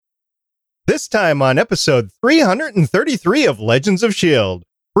This time on episode 333 of Legends of S.H.I.E.L.D.,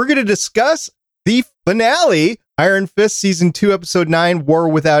 we're going to discuss the finale, Iron Fist Season 2, Episode 9, War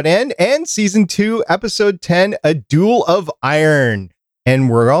Without End, and Season 2, Episode 10, A Duel of Iron. And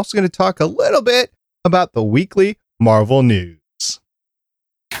we're also going to talk a little bit about the weekly Marvel news.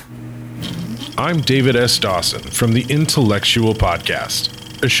 I'm David S. Dawson from the Intellectual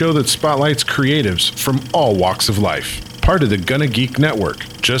Podcast, a show that spotlights creatives from all walks of life. Part of the Gonna Geek Network,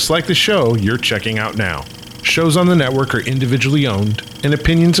 just like the show you're checking out now. Shows on the network are individually owned, and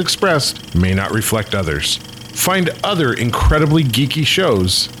opinions expressed may not reflect others. Find other incredibly geeky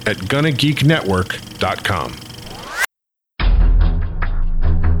shows at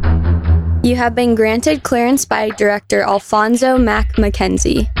GonnaGeekNetwork.com. You have been granted clearance by Director Alfonso Mack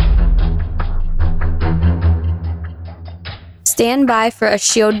Mackenzie. Stand by for a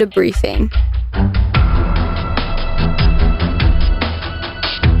S.H.I.E.L.D. debriefing.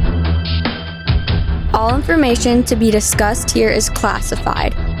 All information to be discussed here is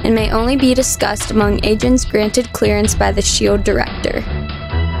classified and may only be discussed among agents granted clearance by the S.H.I.E.L.D. Director.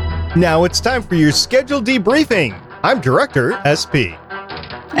 Now it's time for your scheduled debriefing. I'm Director SP.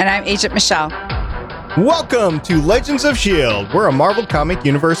 And I'm Agent Michelle. Welcome to Legends of S.H.I.E.L.D. We're a Marvel Comic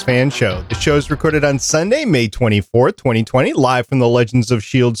Universe fan show. The show is recorded on Sunday, May 24th, 2020, live from the Legends of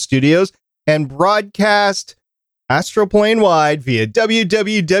S.H.I.E.L.D. studios and broadcast astroplane-wide via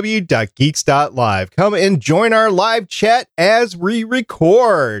www.geeks.live. Come and join our live chat as we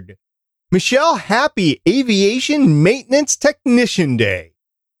record. Michelle, happy Aviation Maintenance Technician Day.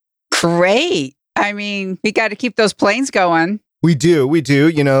 Great. I mean, we got to keep those planes going. We do.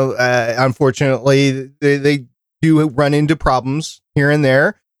 You know, unfortunately, they do run into problems here and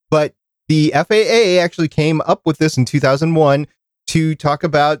there, but the FAA actually came up with this in 2001 to talk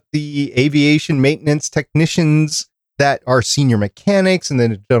about the aviation maintenance technicians that are senior mechanics, and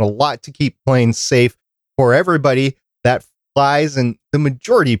then have done a lot to keep planes safe for everybody that flies, and the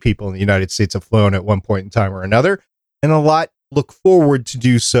majority of people in the United States have flown at one point in time or another, and a lot look forward to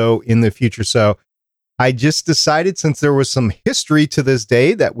do so in the future. So I just decided, since there was some history to this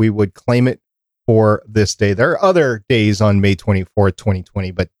day, that we would claim it for this day. There are other days on May 24th,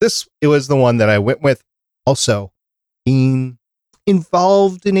 2020, but it was the one that I went with. Also, being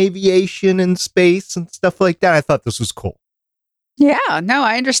involved in aviation and space and stuff like that, I thought this was cool. Yeah, no,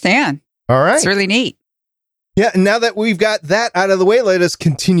 I understand. All right. It's really neat. Yeah, and now that we've got that out of the way, let us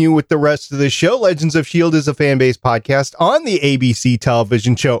continue with the rest of the show. Legends of S.H.I.E.L.D. is a fan-based podcast on the ABC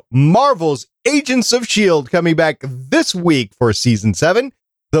television show Marvel's Agents of S.H.I.E.L.D. coming back this week for Season 7,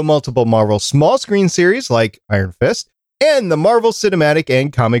 the multiple Marvel small screen series like Iron Fist, and the Marvel cinematic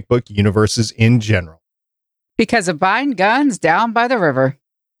and comic book universes in general. Because of buying guns down by the river.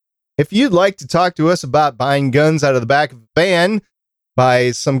 If you'd like to talk to us about buying guns out of the back of a van by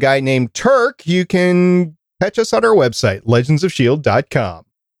some guy named Turk, you can catch us on our website, legendsofshield.com.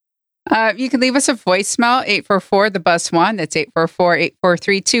 You can leave us a voicemail, 844-THE-BUS-1. That's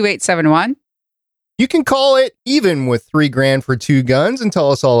 844-843-2871. You can call it even with $3,000 for 2 guns and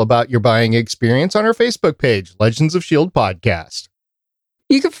tell us all about your buying experience on our Facebook page, Legends of S.H.I.E.L.D. Podcast.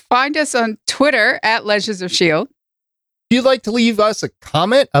 You can find us on Twitter at Legends of S.H.I.E.L.D. If you'd like to leave us a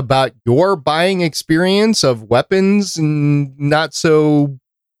comment about your buying experience of weapons in not so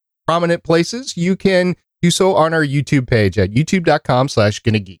prominent places, you can do so on our YouTube page at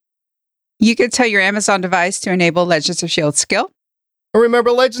youtube.com/GonnaGeek. You can tell your Amazon device to enable Legends of S.H.I.E.L.D. skill. And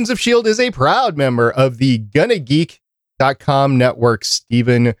remember, Legends of S.H.I.E.L.D. is a proud member of the GonnaGeek.com network.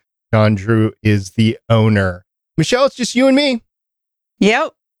 Stephen Gondrew is the owner. Michelle, it's just you and me.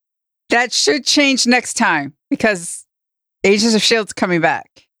 Yep. That should change next time because Agents of S.H.I.E.L.D's coming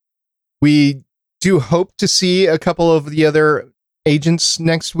back. We do hope to see a couple of the other agents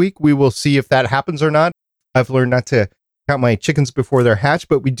next week. We will see if that happens or not. I've learned not to count my chickens before they're hatched,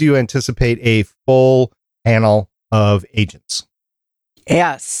 but we do anticipate a full panel of agents.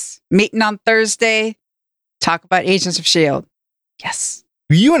 Yes. Meeting on Thursday. Talk about Agents of S.H.I.E.L.D. Yes.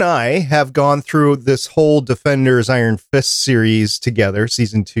 You and I have gone through this whole Defenders Iron Fist series together,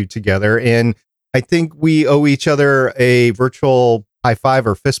 Season 2 together, and I think we owe each other a virtual high five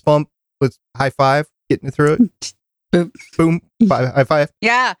or fist bump. Let's high five, getting through it. Boom. Boom. High five.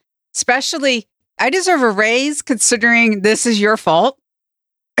 Yeah. Especially, I deserve a raise considering this is your fault.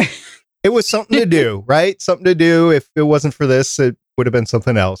 It was something to do, right? Something to do. If it wasn't for this, it would have been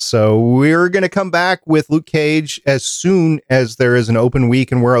something else. So we're going to come back with Luke Cage as soon as there is an open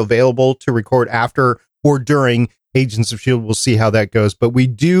week and we're available to record after or during Agents of S.H.I.E.L.D. We'll see how that goes. But we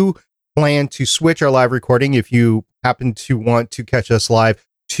do plan to switch our live recording, if you happen to want to catch us live,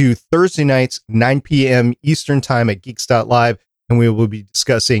 to Thursday nights, 9 p.m. Eastern time at geeks.live. And we will be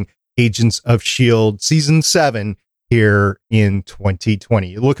discussing Agents of S.H.I.E.L.D. Season 7 here in 2020.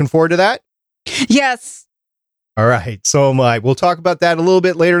 You looking forward to that? Yes. All right, so am I. We'll talk about that a little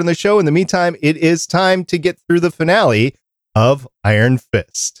bit later in the show. In the meantime, it is time to get through the finale of Iron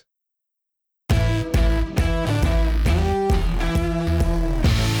Fist.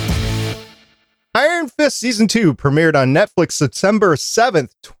 Iron Fist Season 2 premiered on Netflix September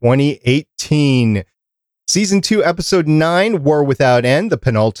 7th, 2018. Season 2, Episode 9, War Without End, the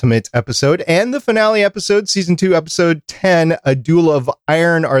penultimate episode, and the finale episode, Season 2, Episode 10, A Duel of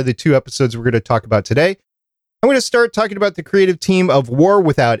Iron, are the two episodes we're going to talk about today. I'm going to start talking about the creative team of War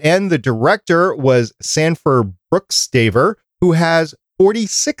Without End. The director was Sanford Brookstaver, who has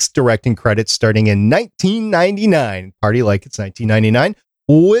 46 directing credits starting in 1999. Party like it's 1999.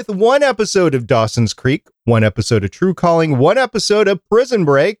 With one episode of Dawson's Creek, one episode of True Calling, one episode of Prison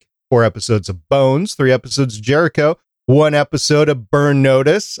Break, 4 episodes of Bones, 3 episodes of Jericho, 1 episode of Burn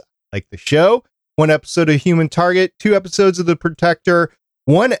Notice, like the show, 1 episode of Human Target, 2 episodes of The Protector,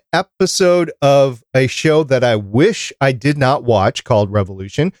 1 episode of a show that I wish I did not watch called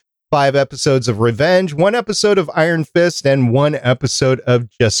Revolution, 5 episodes of Revenge, 1 episode of Iron Fist, and 1 episode of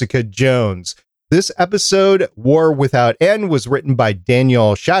Jessica Jones. This episode, War Without End, was written by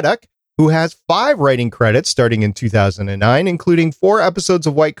Daniel Shattuck, who has 5 writing credits starting in 2009, including 4 episodes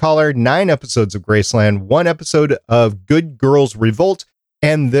of White Collar, 9 episodes of Graceland, 1 episode of Good Girls Revolt,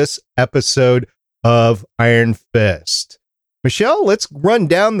 and this episode of Iron Fist. Michelle, let's run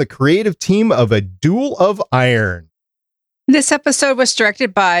down the creative team of A Duel of Iron. This episode was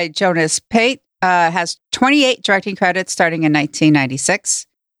directed by Jonas Pate, has 28 directing credits starting in 1996,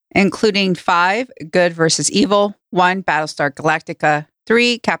 including 5 Good vs. Evil, 1 Battlestar Galactica,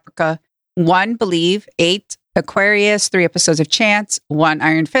 3 Caprica, 1 Believe, 8 Aquarius, 3 episodes of Chance, 1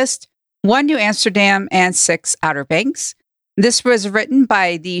 Iron Fist, 1 New Amsterdam, and 6 Outer Banks. This was written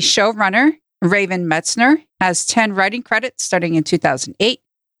by the showrunner, Raven Metzner, has 10 writing credits starting in 2008,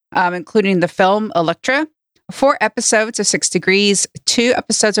 including the film Elektra, 4 episodes of 6 Degrees, 2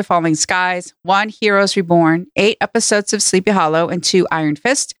 episodes of Falling Skies, 1 Heroes Reborn, 8 episodes of Sleepy Hollow, and 2 Iron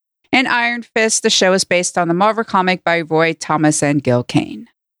Fist. And Iron Fist, the show is based on the Marvel comic by Roy Thomas and Gil Kane.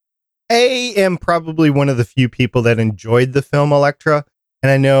 I am probably one of the few people that enjoyed the film Elektra, and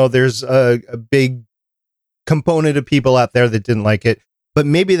I know there's a big component of people out there that didn't like it, but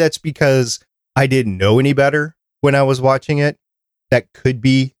maybe that's because I didn't know any better when I was watching it. That could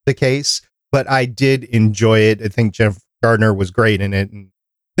be the case, but I did enjoy it. I think Jennifer Gardner was great in it, and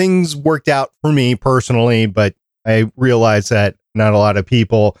things worked out for me personally, but I realized that not a lot of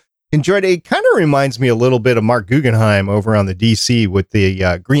people enjoyed it. It kind of reminds me a little bit of Mark Guggenheim over on the DC with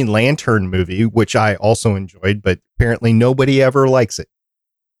the Green Lantern movie, which I also enjoyed, but apparently nobody ever likes it.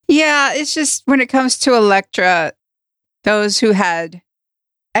 Yeah, it's just when it comes to Elektra, those who had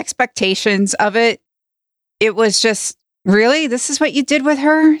expectations of it, it was just, really? This is what you did with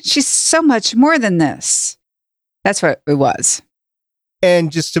her? She's so much more than this. That's what it was.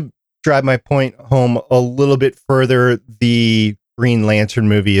 And just to drive my point home a little bit further, the Green Lantern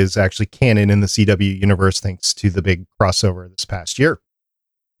movie is actually canon in the CW universe thanks to the big crossover this past year.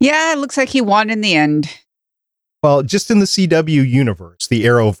 Yeah, it looks like he won in the end. Well, just in the CW universe, the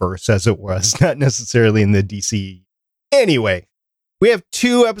Arrowverse as it was, not necessarily in the DC. Anyway, we have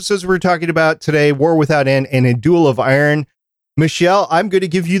 2 episodes we're talking about today, War Without End and A Duel of Iron. Michelle, I'm going to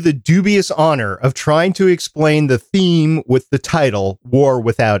give you the dubious honor of trying to explain the theme with the title, War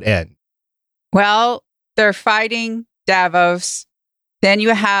Without End. Well, they're fighting Davos. Then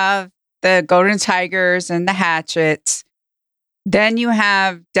you have the Golden Tigers and the Hatchets. Then you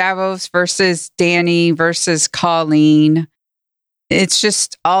have Davos versus Danny versus Colleen. It's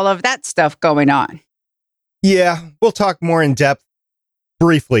just all of that stuff going on. Yeah, we'll talk more in depth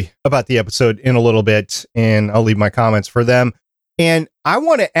briefly about the episode in a little bit, and I'll leave my comments for them. And I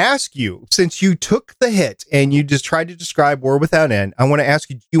want to ask you, since you took the hit and you just tried to describe War Without End, I want to ask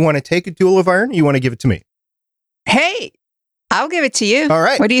you, do you want to take A Duel of Iron or you want to give it to me? Hey, I'll give it to you. All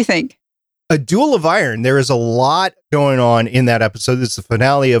right. What do you think? A Duel of Iron. There is a lot going on in that episode. This is the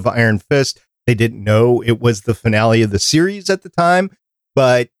finale of Iron Fist. They didn't know it was the finale of the series at the time,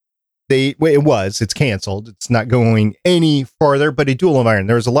 but it's canceled. It's not going any farther, but A Duel of Iron.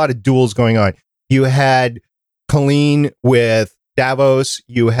 There was a lot of duels going on. You had Colleen with Davos.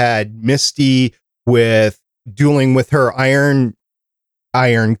 You had Misty with dueling with her iron,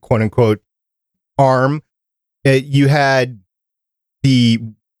 quote unquote, arm. You had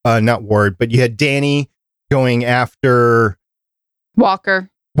not Ward, but you had Danny going after Walker.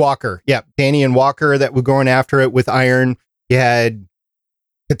 Yeah. Danny and Walker that were going after it with iron. You had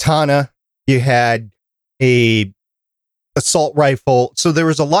Katana. You had a assault rifle. So there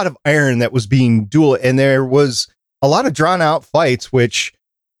was a lot of iron that was being dual, and there was a lot of drawn out fights, which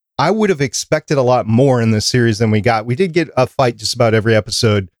I would have expected a lot more in this series than we got. We did get a fight just about every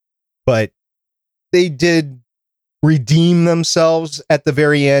episode, but they did redeem themselves at the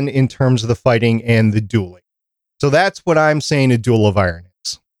very end in terms of the fighting and the dueling. So that's what I'm saying a Duel of Iron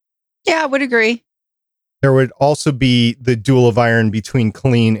is. Yeah, I would agree. There would also be the Duel of Iron between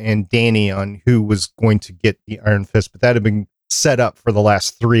Colleen and Danny on who was going to get the Iron Fist, but that had been set up for the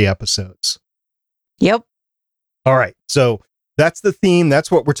last 3 episodes. Yep. All right. So that's the theme.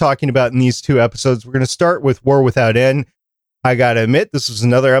 That's what we're talking about in these 2 episodes. We're going to start with War Without End. I got to admit, this was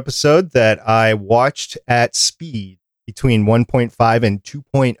another episode that I watched at speed between 1.5 and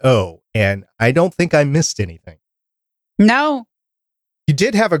 2.0, and I don't think I missed anything. No. You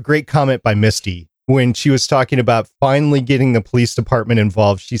did have a great comment by Misty when she was talking about finally getting the police department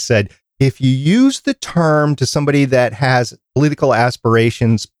involved. She said, if you use the term to somebody that has political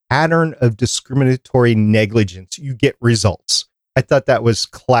aspirations, pattern of discriminatory negligence, you get results. I thought that was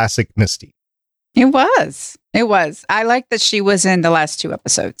classic Misty. It was. It was. I like that she was in the last 2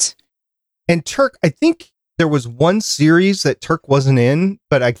 episodes. And Turk, I think there was one series that Turk wasn't in,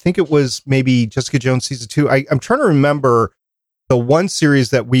 but I think it was maybe Jessica Jones season 2. I'm trying to remember the one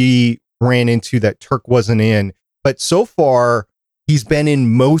series that we ran into that Turk wasn't in, but so far he's been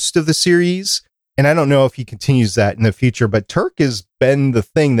in most of the series, and I don't know if he continues that in the future, but Turk has been the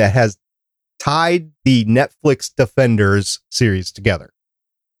thing that has tied the Netflix Defenders series together.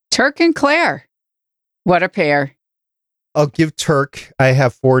 Turk and Claire. What a pair. I'll give Turk. I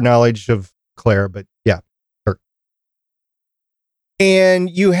have foreknowledge of Claire, but yeah, Turk. And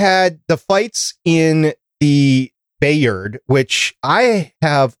you had the fights in the Bayard, which I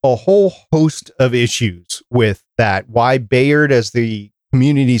have a whole host of issues with that. Why Bayard as the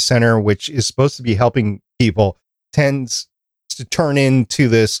community center, which is supposed to be helping people, tends to turn into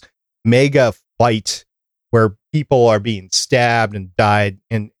this mega fight where people are being stabbed and died.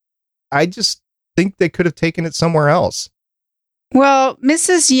 And I just think they could have taken it somewhere else. Well,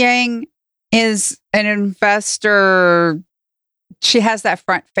 Mrs. Yang is an investor. She has that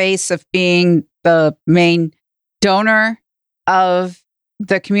front face of being the main donor of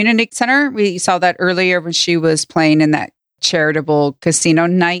the community center. We saw that earlier when she was playing in that charitable casino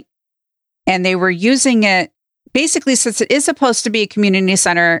night. And they were using it basically, since it is supposed to be a community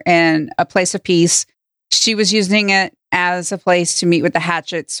center and a place of peace, she was using it as a place to meet with the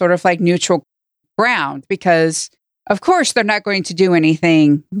Hatchets, sort of like neutral ground, because of course they're not going to do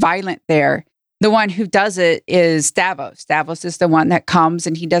anything violent there. The one who does it is Davos. Davos is the one that comes,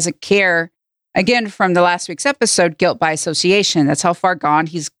 and he doesn't care. Again, from the last week's episode, guilt by association. That's how far gone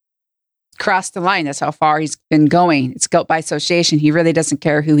he's crossed the line. That's how far he's been going. It's guilt by association. He really doesn't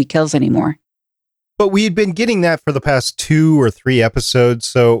care who he kills anymore. But we had been getting that for the past 2 or 3 episodes.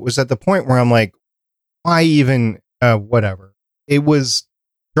 So it was at the point where I'm like, why even, whatever. It was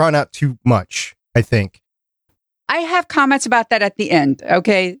drawn out too much, I think. I have comments about that at the end.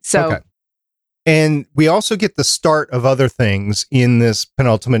 Okay. So. Okay. And we also get the start of other things in this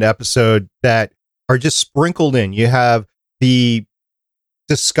penultimate episode that are just sprinkled in. You have the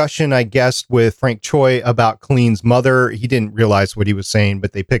discussion, I guess, with Frank Choi about Colleen's mother. He didn't realize what he was saying,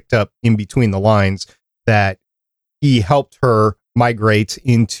 but they picked up in between the lines that he helped her migrate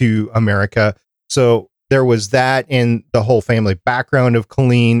into America. So there was that, and the whole family background of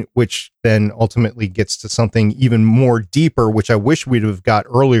Colleen, which then ultimately gets to something even more deeper, which I wish we'd have got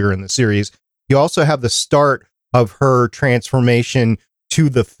earlier in the series. You also have the start of her transformation to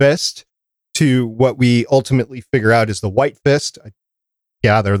the fist, to what we ultimately figure out is the White Fist. I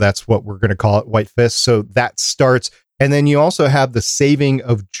gather that's what we're going to call it, White Fist. So that starts. And then you also have the saving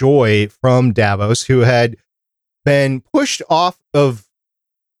of Joy from Davos, who had been pushed off of,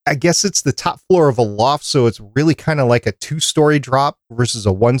 I guess it's the top floor of a loft. So it's really kind of like a 2-story drop versus a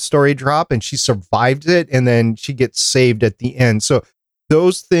 1-story drop. And she survived it. And then she gets saved at the end. So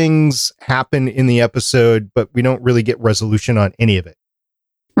those things happen in the episode, but we don't really get resolution on any of it.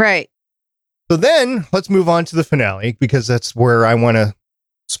 Right. So then let's move on to the finale, because that's where I want to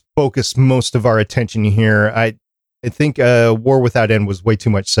focus most of our attention here. I think War Without End was way too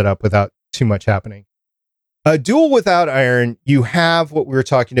much set up without too much happening. Duel Without Iron, you have what we were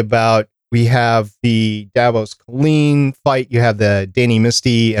talking about. We have the Davos Colleen fight. You have the Danny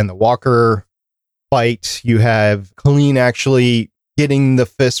Misty and the Walker fight. You have Colleen actually getting the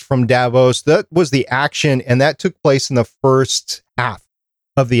fist from Davos. That was the action, and that took place in the first half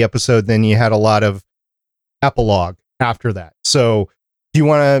of the episode. Then you had a lot of epilogue after that. So do you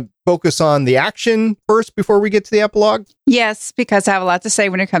want to focus on the action first before we get to the epilogue? Yes, because I have a lot to say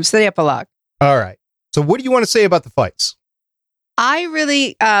when it comes to the epilogue. All right. So what do you want to say about the fights? I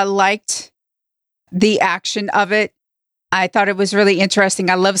really liked the action of it. I thought it was really interesting.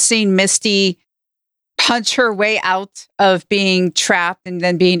 I love seeing Misty punch her way out of being trapped and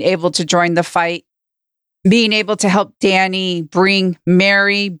then being able to join the fight, being able to help Danny bring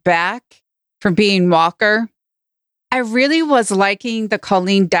Mary back from being Walker. I really was liking the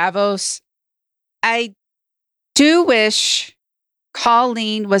Colleen Davos. I do wish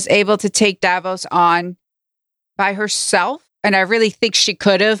Colleen was able to take Davos on by herself. And I really think she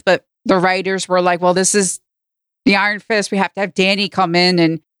could have, but the writers were like, well, this is the Iron Fist. We have to have Danny come in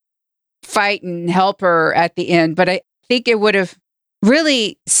and fight and help her at the end. But I think it would have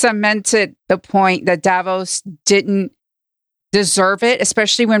really cemented the point that Davos didn't deserve it,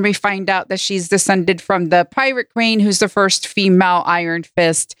 especially when we find out that she's descended from the Pirate Queen, who's the first female Iron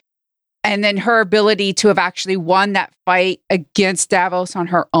Fist. And then her ability to have actually won that fight against Davos on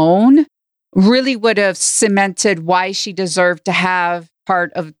her own really would have cemented why she deserved to have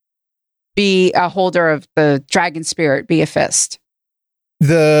be a holder of the dragon spirit, be a fist.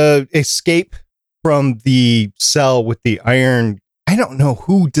 The escape from the cell with the iron, I don't know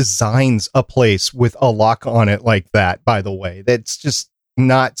who designs a place with a lock on it like that, by the way. That's just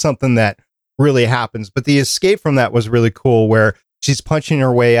not something that really happens. But the escape from that was really cool, where she's punching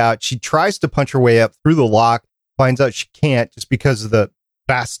her way out. She tries to punch her way up through the lock, finds out she can't just because of the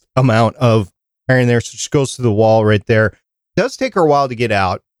vast amount of iron there. So she goes to the wall right there. It does take her a while to get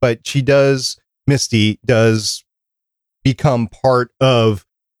out, but Misty does become part of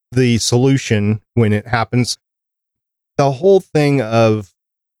the solution when it happens. The whole thing of,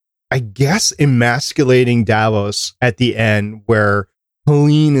 I guess, emasculating Davos at the end, where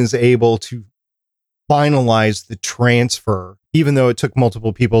Colleen is able to finalize the transfer, even though it took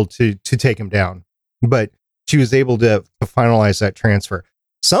multiple people to take him down. But she was able to finalize that transfer.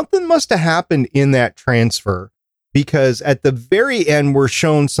 Something must have happened in that transfer, because at the very end, we're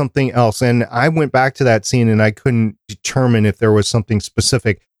shown something else. And I went back to that scene and I couldn't determine if there was something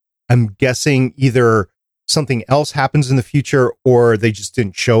specific. I'm guessing either something else happens in the future or they just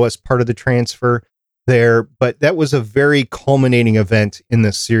didn't show us part of the transfer there. But that was a very culminating event in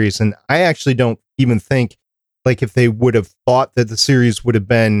this series. And I actually don't even think, like, if they would have thought that the series would have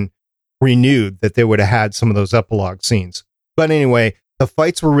been renewed, that they would have had some of those epilogue scenes. But anyway, the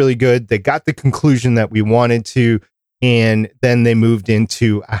fights were really good. They got the conclusion that we wanted to, and then they moved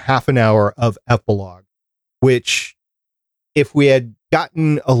into a half an hour of epilogue, which, if we had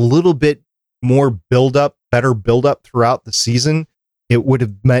gotten a little bit more better build up throughout the season, it would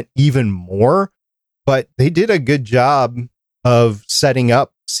have meant even more. But they did a good job of setting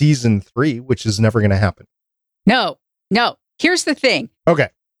up season 3, which is never going to happen. No. Here's the thing. Okay.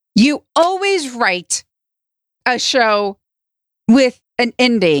 You always write a show with an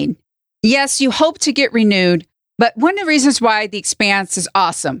ending. Yes, you hope to get renewed, but one of the reasons why The Expanse is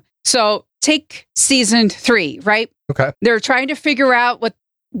awesome. So take season 3, right? Okay. They're trying to figure out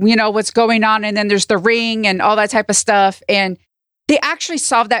what's going on, and then there's the ring and all that type of stuff, and they actually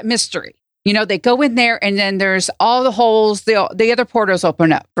solve that mystery. They go in there, and then there's all the holes, the other portals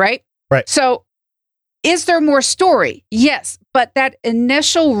open up, right? Right. So is there more story? Yes, but that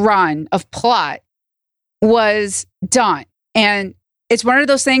initial run of plot was done. And it's one of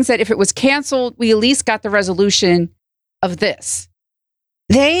those things that if it was canceled, we at least got the resolution of this.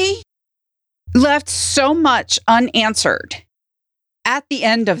 They left so much unanswered at the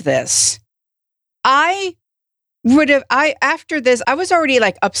end of this. After this, I was already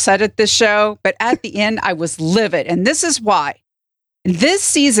upset at this show, but at the end, I was livid. And this is why. This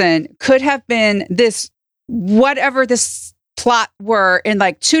season could have been whatever this plot were in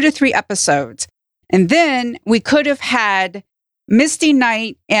 2 to 3 episodes. And then we could have had Misty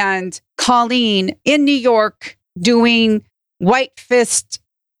Knight and Colleen in New York doing White Fist,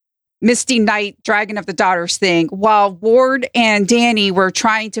 Misty Knight, Dragon of the Daughters thing, while Ward and Danny were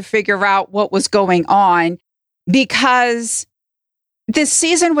trying to figure out what was going on, because this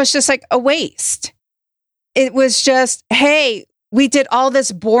season was just a waste. It was just, hey, we did all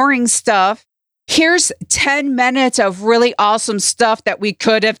this boring stuff. Here's 10 minutes of really awesome stuff that we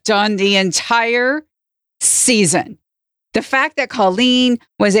could have done the entire season. The fact that Colleen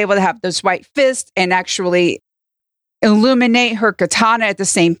was able to have this white fist and actually illuminate her katana at the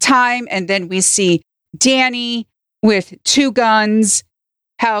same time. And then we see Danny with 2 guns,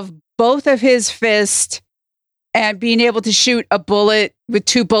 have both of his fists, and being able to shoot a bullet with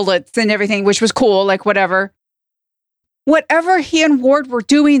 2 bullets and everything, which was cool, whatever. Whatever he and Ward were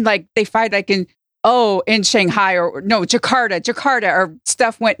doing, they fight in Shanghai or no, Jakarta, or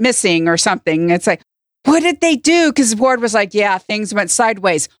stuff went missing or something. It's what did they do? Because Ward was yeah, things went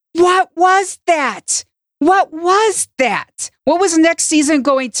sideways. What was that? What was that? What was next season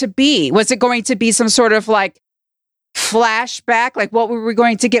going to be? Was it going to be some sort of like flashback? Like what were we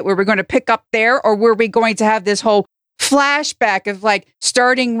going to get? Were we going to pick up there? Or were we going to have this whole flashback of like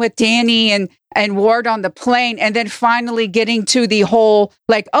starting with Danny and Ward on the plane and then finally getting to the whole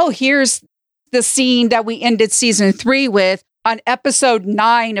like, oh, here's the scene that we ended season 3 with on episode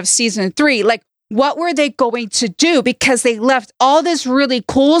 9 of season 3. Like, what were they going to do? Because they left all this really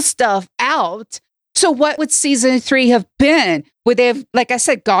cool stuff out. So what would season 3 have been? Would they have, like I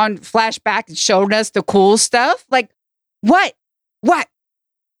said, gone flashback and shown us the cool stuff? Like, what?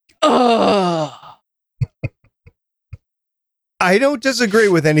 Ugh. I don't disagree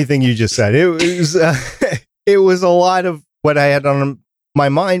with anything you just said. It was it was a lot of what I had on my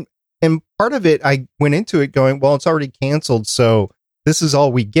mind. And part of it, I went into it going, well, it's already canceled, so this is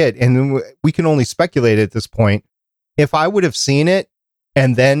all we get. And we can only speculate at this point. If I would have seen it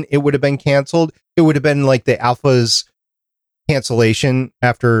and then it would have been canceled, it would have been like the Alpha's cancellation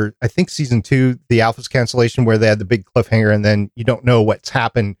after, I think, season 2, the Alpha's cancellation where they had the big cliffhanger and then you don't know what's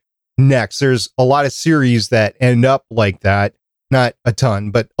happened next. There's a lot of series that end up like that. Not a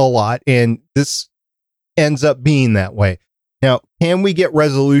ton, but a lot. And this ends up being that way. Now, can we get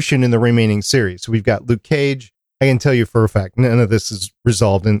resolution in the remaining series? We've got Luke Cage. I can tell you for a fact, none of this is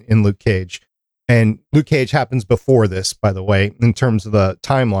resolved in Luke Cage. And Luke Cage happens before this, by the way, in terms of the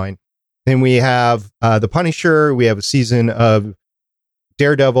timeline. Then we have The Punisher. We have a season of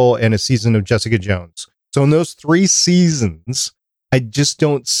Daredevil and a season of Jessica Jones. So in those 3 seasons, I just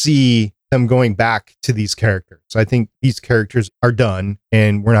don't see them going back to these characters. I think these characters are done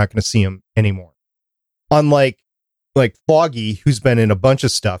and we're not going to see them anymore. Unlike like Foggy, who's been in a bunch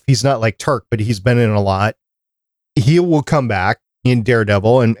of stuff. He's not like Turk, but he's been in a lot. He will come back in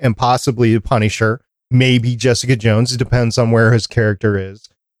Daredevil and possibly the Punisher, maybe Jessica Jones. It depends on where his character is.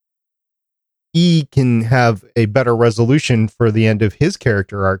 He can have a better resolution for the end of his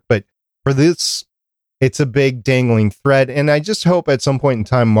character arc, but for this, it's a big dangling thread. And I just hope at some point in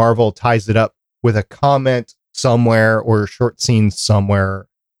time, Marvel ties it up with a comment somewhere or a short scene somewhere.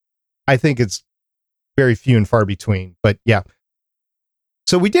 I think it's very few and far between, but yeah.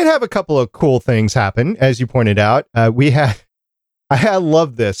 So we did have a couple of cool things happen, as you pointed out. I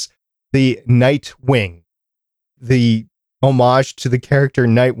love this. The Nightwing, the homage to the character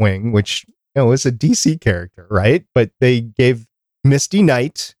Nightwing, which, you know, is a DC character, right? But they gave Misty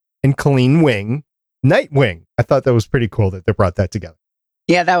Knight and Colleen Wing Nightwing. I thought that was pretty cool that they brought that together.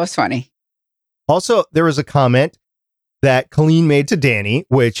 Yeah, that was funny. Also, there was a comment that Colleen made to Danny,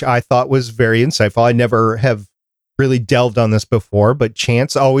 which I thought was very insightful. I never have really delved on this before, but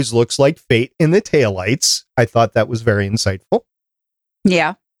Chance always looks like Fate in the taillights. I thought that was very insightful.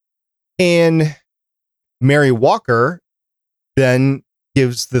 Yeah. And Mary Walker then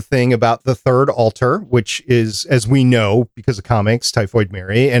gives the thing about the third altar, which is, as we know, because of comics, Typhoid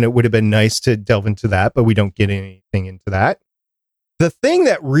Mary, and it would have been nice to delve into that, but we don't get anything into that. The thing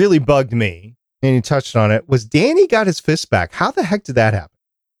that really bugged me, and you touched on it, was Danny got his fist back. How the heck did that happen?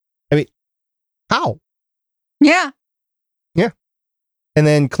 I mean, how? Yeah. Yeah. And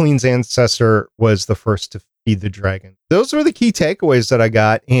then Colleen's ancestor was the first to feed the dragon. Those were the key takeaways that I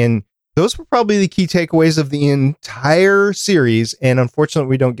got, and those were probably the key takeaways of the entire series. And unfortunately,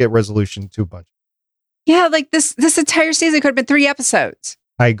 we don't get resolution to a bunch. Yeah, like this entire season could have been 3 episodes.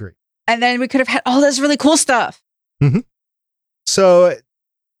 I agree. And then we could have had all this really cool stuff. Mm-hmm. So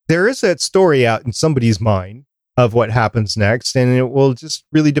there is that story out in somebody's mind of what happens next. And it will just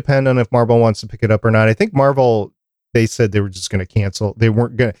really depend on if Marvel wants to pick it up or not. I think Marvel, they said they were just going to cancel. They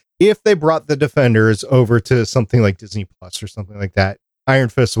weren't going to, if they brought the Defenders over to something like Disney Plus or something like that, Iron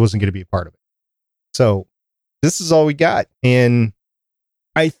Fist wasn't going to be a part of it. So this is all we got. And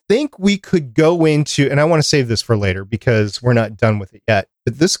I think we could go into, and I want to save this for later because we're not done with it yet,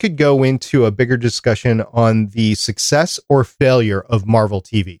 but this could go into a bigger discussion on the success or failure of Marvel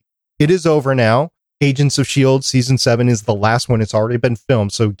TV. It is over now. Agents of S.H.I.E.L.D. season 7 is the last one. It's already been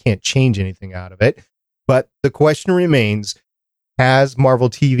filmed, so we can't change anything out of it. But the question remains, has Marvel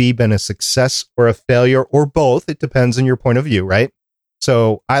TV been a success or a failure or both? It depends on your point of view, right?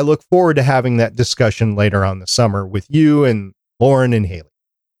 So I look forward to having that discussion later on this summer with you and Lauren and Haley.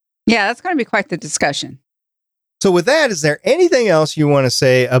 Yeah, that's going to be quite the discussion. So with that, is there anything else you want to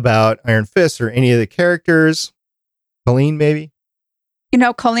say about Iron Fist or any of the characters? Colleen, maybe? You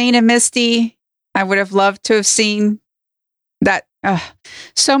know, Colleen and Misty, I would have loved to have seen that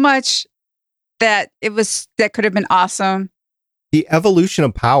so much that could have been awesome. The evolution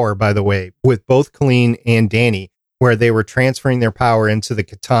of power, by the way, with both Colleen and Danny, where they were transferring their power into the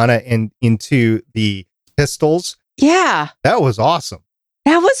katana and into the pistols. Yeah. That was awesome.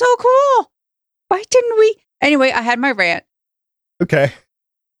 That was so cool. Why didn't we? Anyway, I had my rant. Okay.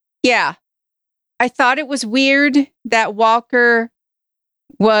 Yeah. I thought it was weird that Walker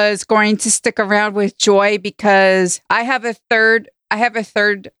was going to stick around with Joy because I have a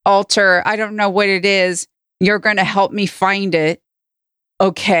third altar. I don't know what it is. You're going to help me find it.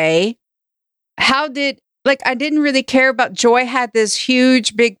 Okay. I didn't really care about Joy had this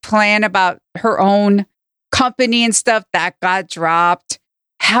huge big plan about her own company and stuff that got dropped.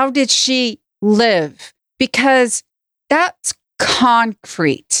 How did she live? Because that's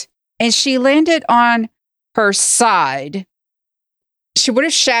concrete. And she landed on her side. She would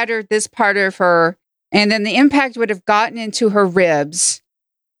have shattered this part of her, and then the impact would have gotten into her ribs.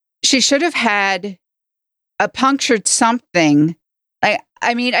 She should have had a punctured something.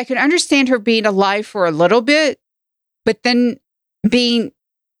 I mean, I can understand her being alive for a little bit, but then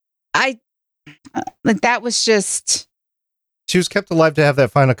that was just... She was kept alive to have that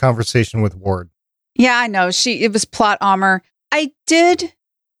final conversation with Ward. Yeah, I know. It was plot armor. I did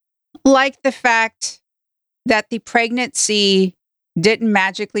like the fact that the pregnancy didn't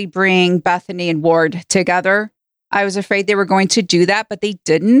magically bring Bethany and Ward together. I was afraid they were going to do that, but they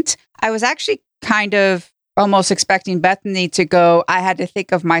didn't. I was actually kind of almost expecting Bethany to go, I had to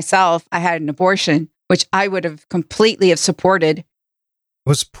think of myself. I had an abortion, which I would have completely have supported. It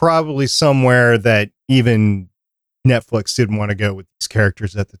was probably somewhere that even Netflix didn't want to go with these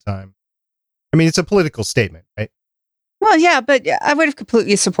characters at the time. I mean, it's a political statement, right? Well, yeah, but I would have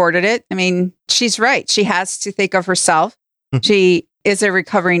completely supported it. I mean, she's right. She has to think of herself. She is a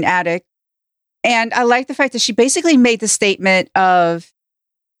recovering addict. And I like the fact that she basically made the statement of,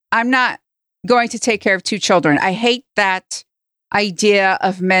 I'm not going to take care of two children. I hate that idea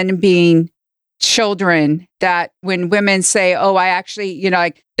of men being children, that when women say, oh, I actually,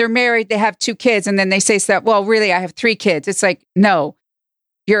 like they're married, they have two kids. And then they say, well, really, I have three kids. It's like, no,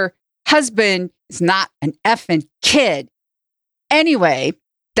 your husband is not an effing kid. Anyway,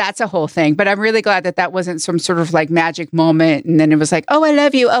 that's a whole thing. But I'm really glad that wasn't some sort of like magic moment. And then it was like, oh, I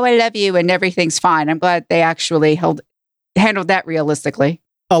love you. Oh, I love you. And everything's fine. I'm glad they actually handled that realistically.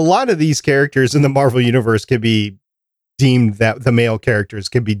 A lot of these characters in the Marvel Universe could be deemed that the male characters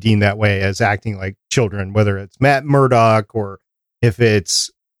could be deemed that way as acting like children, whether it's Matt Murdock or if it's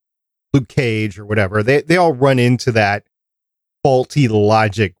Luke Cage or whatever. They all run into that faulty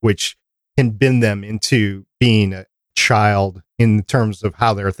logic, which can bend them into being a child in terms of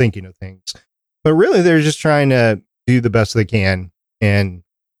how they're thinking of things. But really, they're just trying to do the best they can. And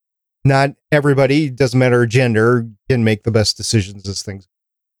not everybody, doesn't matter gender, can make the best decisions as things.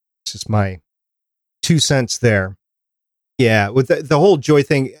 It's just my 2 cents there. Yeah, with the whole Joy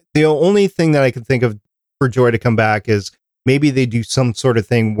thing, the only thing that I can think of for Joy to come back is maybe they do some sort of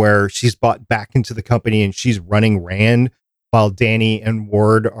thing where she's bought back into the company and she's running Rand while Danny and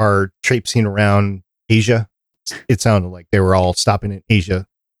Ward are traipsing around Asia. It sounded like they were all stopping in Asia.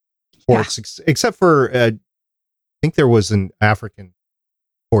 Except for, I think there was an African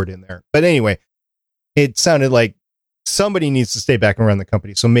port in there. But anyway, it sounded like somebody needs to stay back and run the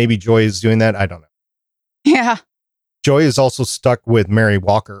company. So maybe Joy is doing that. I don't know. Yeah. Joy is also stuck with Mary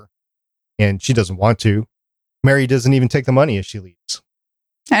Walker, and she doesn't want to. Mary doesn't even take the money as she leaves.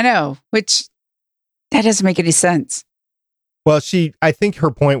 I know, which that doesn't make any sense. Well, I think her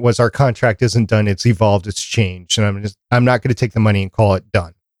point was our contract isn't done. It's evolved. It's changed. And I'm not going to take the money and call it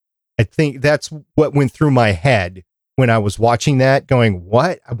done. I think that's what went through my head when I was watching that, going,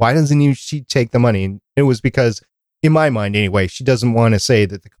 what? Why doesn't she take the money? And it was because, in my mind anyway, she doesn't want to say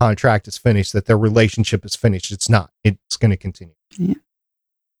that the contract is finished, that their relationship is finished. It's not. It's going to continue. Yeah.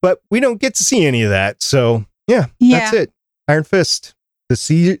 But we don't get to see any of that. So, yeah. That's it. Iron Fist. The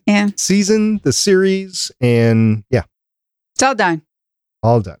season, the series, and yeah. It's all done.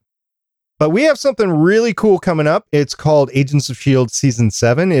 All done. But we have something really cool coming up. It's called Agents of S.H.I.E.L.D. Season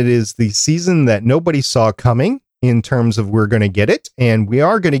 7. It is the season that nobody saw coming in terms of we're going to get it, and we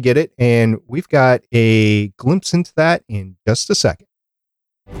are going to get it, and we've got a glimpse into that in just a second.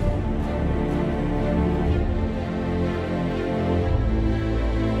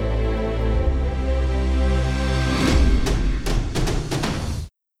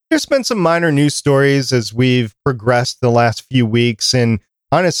 There's been some minor news stories as we've progressed the last few weeks, and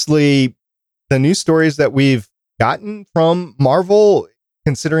honestly, the news stories that we've gotten from Marvel,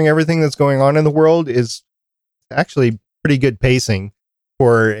 considering everything that's going on in the world, is actually pretty good pacing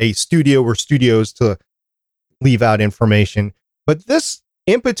for a studio or studios to leave out information. But this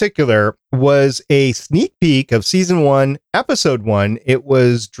in particular was a sneak peek of season 1, episode 1. It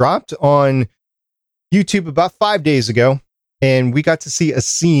was dropped on YouTube about 5 days ago, and we got to see a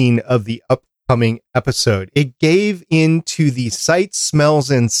scene of the coming episode. It gave into the sights,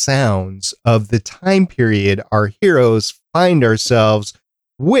 smells, and sounds of the time period our heroes find ourselves,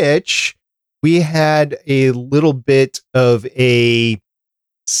 which we had a little bit of a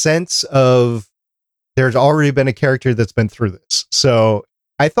sense of there's already been a character that's been through this. So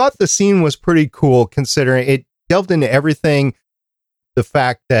I thought the scene was pretty cool, considering it delved into everything. The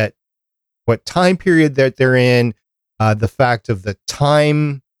fact that what time period that they're in, the fact of the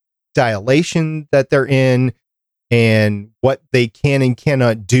time dilation that they're in, and what they can and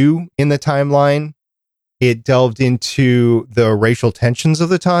cannot do in the timeline. It delved into the racial tensions of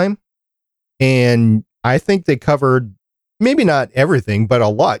the time. And I think they covered maybe not everything, but a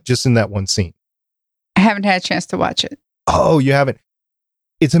lot just in that one scene. I haven't had a chance to watch it. Oh, you haven't?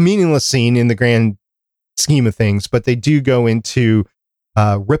 It's a meaningless scene in the grand scheme of things, but they do go into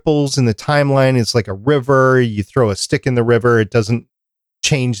ripples in the timeline. It's like a river. You throw a stick in the river. It doesn't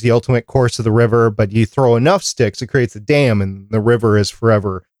change the ultimate course of the river, but you throw enough sticks, it creates a dam, and the river is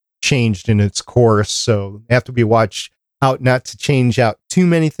forever changed in its course. So they have to be watched out not to change out too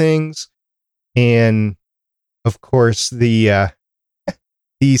many things. And of course, the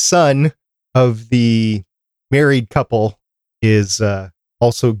son of the married couple is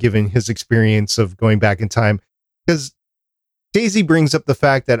also given his experience of going back in time, because Daisy brings up the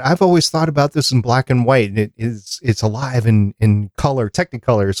fact that I've always thought about this in black and white, and it's alive in color,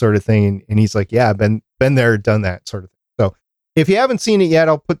 Technicolor sort of thing. And he's like, yeah, I've been there, done that sort of thing. So if you haven't seen it yet,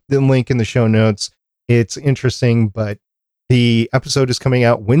 I'll put the link in the show notes. It's interesting, but the episode is coming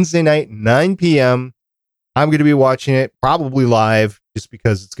out Wednesday night, 9 p.m. I'm going to be watching it probably live just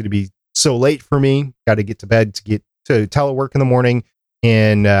because it's going to be so late for me. Got to get to bed to get to telework in the morning.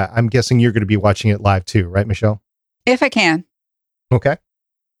 And I'm guessing you're going to be watching it live too, right, Michelle? If I can. Okay.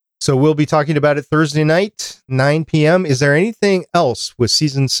 So we'll be talking about it Thursday night, 9 p.m. Is there anything else with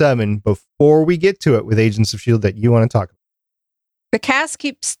season 7 before we get to it with Agents of S.H.I.E.L.D. that you want to talk about? The cast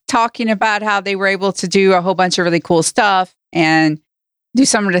keeps talking about how they were able to do a whole bunch of really cool stuff and do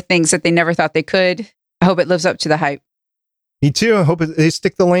some of the things that they never thought they could. I hope it lives up to the hype. Me too. I hope they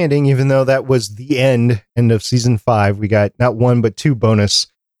stick the landing, even though that was the end of season 5. We got not one, but 2 bonus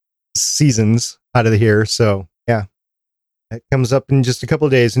seasons out of here. So yeah, that comes up in just a couple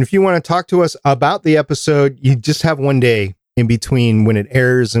of days. And if you want to talk to us about the episode, you just have one day in between when it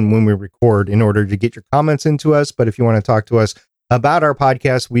airs and when we record in order to get your comments into us. But if you want to talk to us about our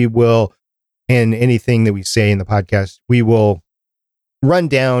podcast, we will, and anything that we say in the podcast, we will run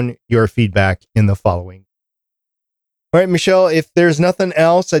down your feedback in the following. All right, Michelle, if there's nothing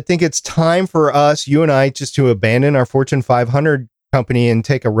else, I think it's time for us, you and I, just to abandon our Fortune 500 company and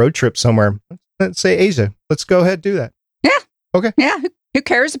take a road trip somewhere. Let's say Asia. Let's go ahead and do that. Yeah. Okay. Yeah. Who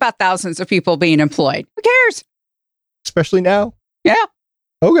cares about thousands of people being employed? Who cares? Especially now. Yeah.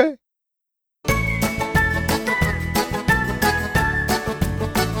 Okay.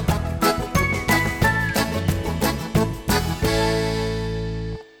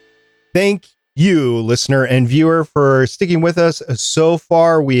 Thank you, listener and viewer, for sticking with us. So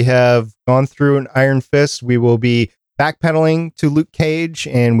far, we have gone through an Iron Fist. We will be backpedaling to Luke Cage,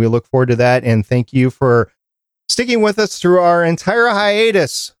 and we look forward to that. And thank you for sticking with us through our entire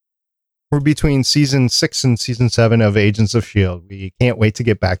hiatus. We're between season 6 and season 7 of Agents of S.H.I.E.L.D. We can't wait to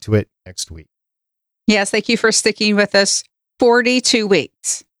get back to it next week. Yes, thank you for sticking with us 42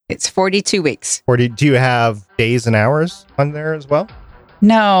 weeks. It's 42 weeks. Do you have days and hours on there as well?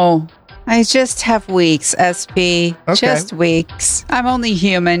 No, I just have weeks, SP. Okay. Just weeks. I'm only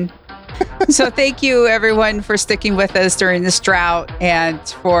human. So thank you, everyone, for sticking with us during this drought and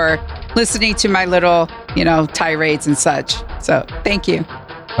for listening to my little, tirades and such. So thank you.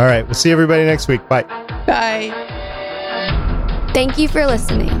 All right. We'll see everybody next week. Bye. Bye. Thank you for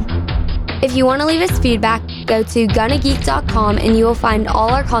listening. If you want to leave us feedback, go to gonnageek.com and you will find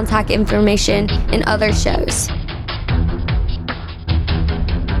all our contact information and other shows.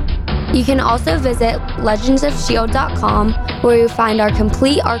 You can also visit legendsofshield.com, where you'll find our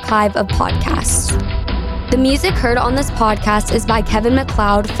complete archive of podcasts. The music heard on this podcast is by Kevin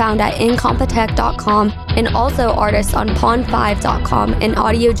MacLeod, found at incompetech.com, and also artists on pond5.com and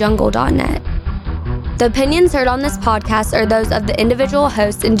audiojungle.net. The opinions heard on this podcast are those of the individual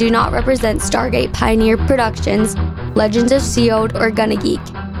hosts and do not represent Stargate Pioneer Productions, Legends of S.H.I.E.L.D., or Gonna Geek.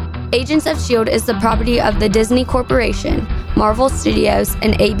 Agents of S.H.I.E.L.D. is the property of the Disney Corporation, Marvel Studios,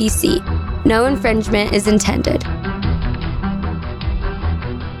 and ABC. No infringement is intended.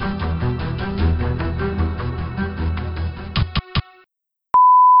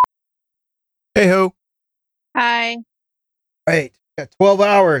 Hey ho. Hi. Right. Got 12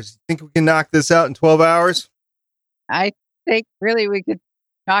 hours. Think we can knock this out in 12 hours? I think really we could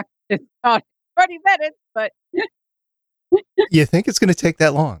knock this out 20 minutes, but You think it's going to take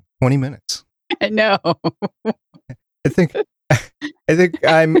that long? 20 minutes. I know. I think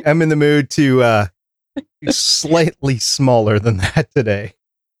I'm in the mood to be slightly smaller than that today.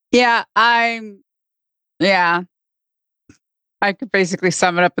 Yeah, I could basically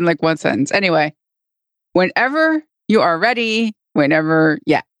sum it up in like one sentence. Anyway, whenever you are ready,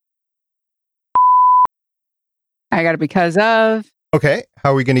 yeah. I got it because of. Okay,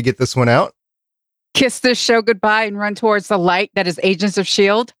 how are we going to get this one out? Kiss this show goodbye and run towards the light that is Agents of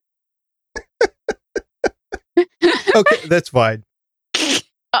S.H.I.E.L.D. Okay, that's fine.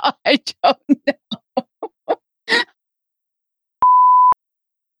 I don't know.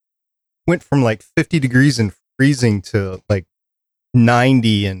 Went from like 50 degrees and freezing to like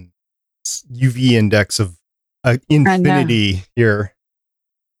 90 and UV index of infinity here.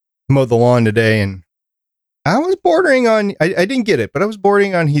 Mowed the lawn today and I was bordering on, I didn't get it, but I was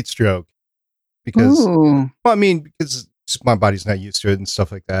bordering on heat stroke because, because my body's not used to it and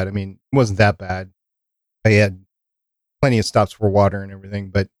stuff like that. I mean, it wasn't that bad. I had plenty of stops for water and everything,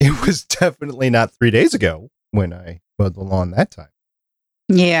 but it was definitely not 3 days ago when I mowed the lawn that time.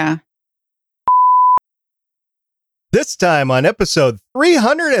 Yeah. This time on episode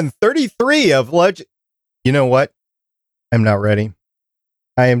 333 of Legend. You know what? I'm not ready.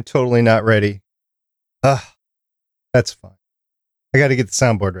 I am totally not ready. That's fine. I got to get the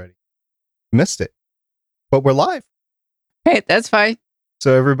soundboard ready. Missed it. But we're live. Hey, that's fine.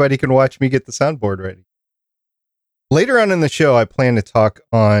 So everybody can watch me get the soundboard ready. Later on in the show, I plan to talk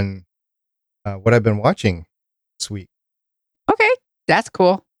on what I've been watching this week. Okay, that's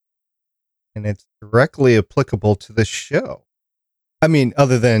cool. And it's directly applicable to the show. I mean,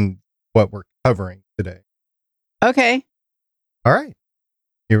 other than what we're covering today. Okay. All right.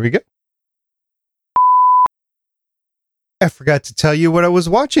 Here we go. I forgot to tell you what I was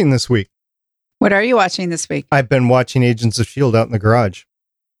watching this week. What are you watching this week? I've been watching Agents of S.H.I.E.L.D. out in the garage.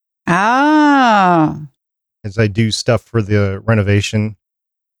 Oh. As I do stuff for the renovation.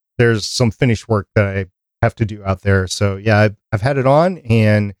 There's some finished work that I have to do out there. So yeah, I've had it on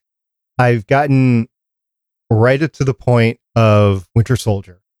and I've gotten right up to the point of Winter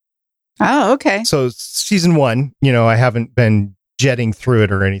Soldier. Oh, okay. So season 1, I haven't been jetting through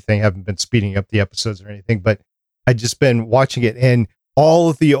it or anything. I haven't been speeding up the episodes or anything, but I've just been watching it and all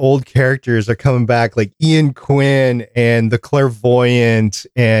of the old characters are coming back, like Ian Quinn and the Clairvoyant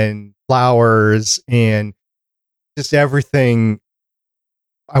and Flowers and just everything.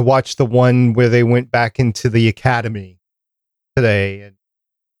 I watched the one where they went back into the academy today and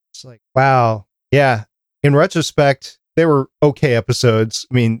it's like, wow. Yeah. In retrospect, they were okay episodes.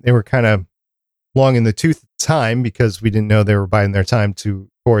 I mean, they were kind of long in the tooth at the time because we didn't know they were biding their time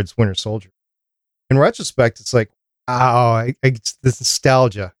towards Winter Soldier. In retrospect, it's like, wow, this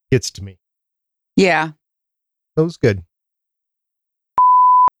nostalgia gets to me. Yeah. That was good.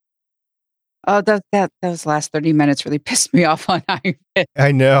 Oh, those last 30 minutes really pissed me off on Iron Fist.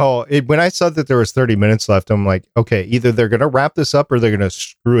 I know. When I saw that there was 30 minutes left, I'm like, okay, either they're going to wrap this up or they're going to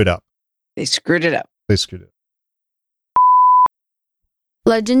screw it up. They screwed it up.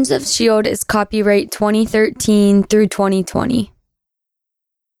 Legends of S.H.I.E.L.D. is copyright 2013 through 2020.